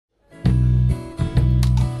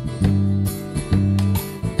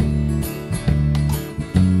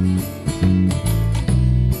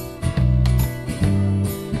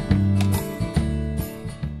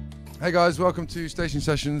Hey guys, welcome to Station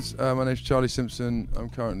Sessions. My name's Charlie Simpson. I'm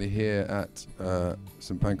currently here at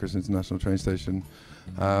St Pancras International Train Station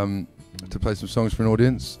to play some songs for an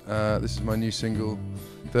audience. This is my new single,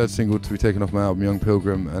 third single to be taken off my album Young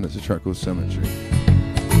Pilgrim, and it's a track called Cemetery.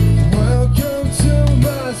 Welcome to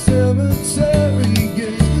my cemetery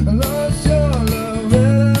gate. I lost your love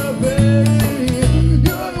and I buried you.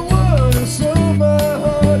 You're the one who stole my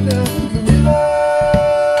heart down the river.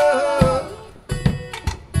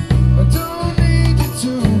 I don't need you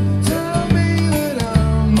to tell me that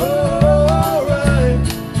I'm alright.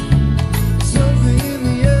 Something in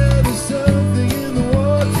the air, there's something in the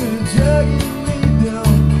water dragging me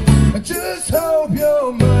down. I just hope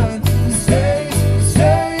you're mine. Stays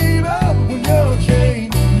stable when you're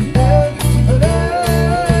chained, and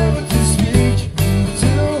never to speak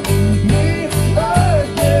to me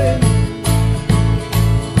again.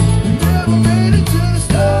 You never made it to the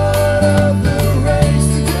start of the race.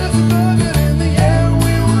 There's a thought that in the end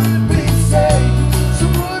we would be safe.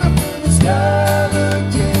 Someone up in the sky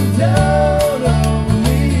looking down on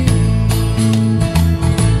me.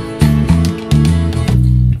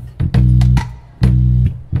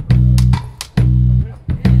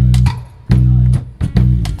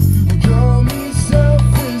 Call me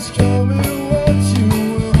selfish, call me what you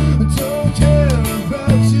will. I don't care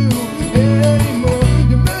about you anymore.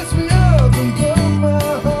 You mess me up and broke my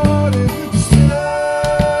heart into smithereens.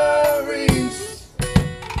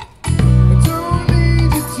 I don't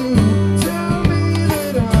need you to tell me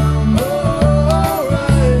that I'm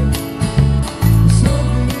alright. There's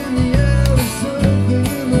something in the air, there's something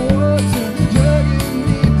in the water dragging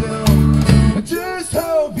me down. I just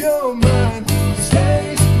hope you're mine. Stay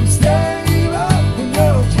up when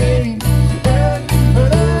you're chained, and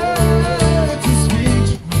never to speak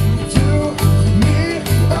to me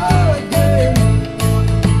again.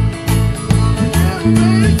 You never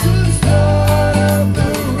made it to the start of the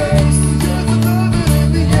race. Just a thought that in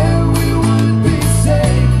the end we would be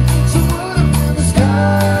safe. Someone up in the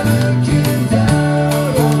sky looking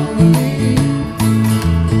down on me.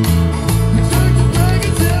 We took the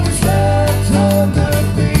blankets and we slept on the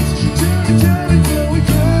beach. Till eternity we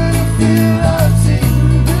couldn't feel our teeth.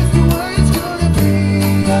 This the way it's gonna be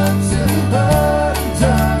until our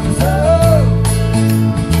time is up.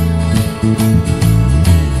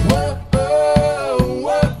 Whoa, whoa,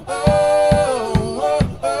 whoa,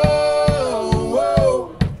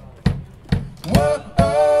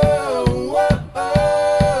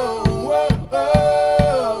 whoa,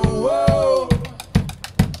 whoa.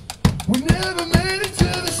 We never made it to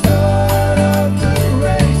the start of the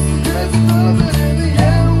race. There's a thought that in the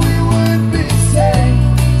end we would be safe.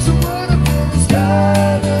 Someone up in the sky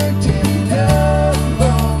looking down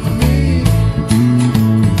on me.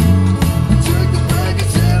 We took the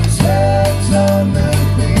blankets and we slept on the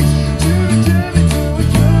beach. To the journey till we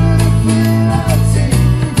couldn't feel our teeth.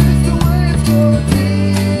 This the way it's gonna be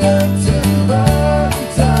until our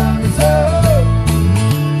time is up.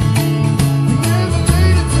 We never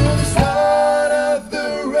made it to the start of the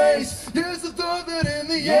race. There's the thought that in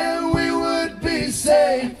the end we would be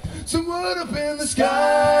safe. Someone up in the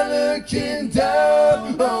sky looking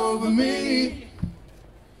down over me.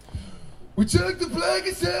 We took the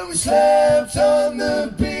blankets and we slept on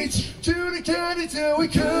the beach. Chewed the candy till we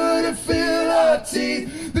couldn't feel our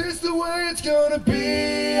teeth. This the way it's gonna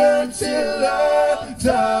be until our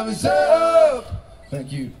time is up.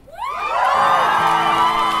 Thank you.